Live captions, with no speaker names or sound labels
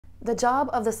The job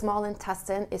of the small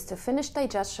intestine is to finish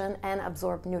digestion and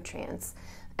absorb nutrients.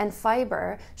 And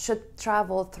fiber should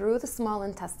travel through the small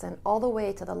intestine all the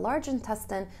way to the large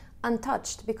intestine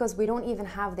untouched, because we don't even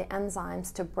have the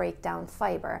enzymes to break down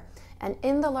fiber. And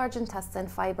in the large intestine,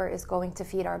 fiber is going to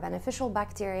feed our beneficial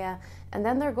bacteria, and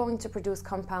then they're going to produce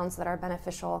compounds that are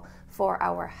beneficial for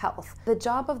our health. The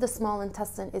job of the small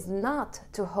intestine is not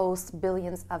to host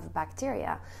billions of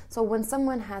bacteria. So when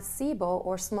someone has SIBO,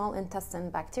 or small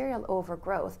intestine bacterial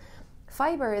overgrowth,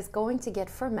 fiber is going to get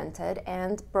fermented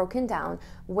and broken down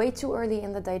way too early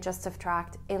in the digestive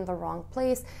tract in the wrong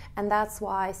place, and that's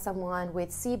why someone with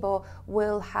SIBO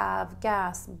will have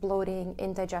gas, bloating,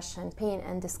 indigestion, pain,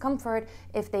 and discomfort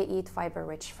if they eat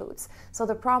fiber-rich foods. So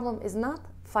the problem is not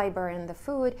fiber in the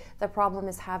food, the problem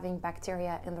is having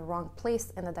bacteria in the wrong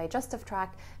place in the digestive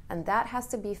tract, and that has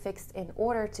to be fixed in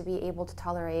order to be able to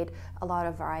tolerate a lot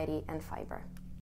of variety and fiber.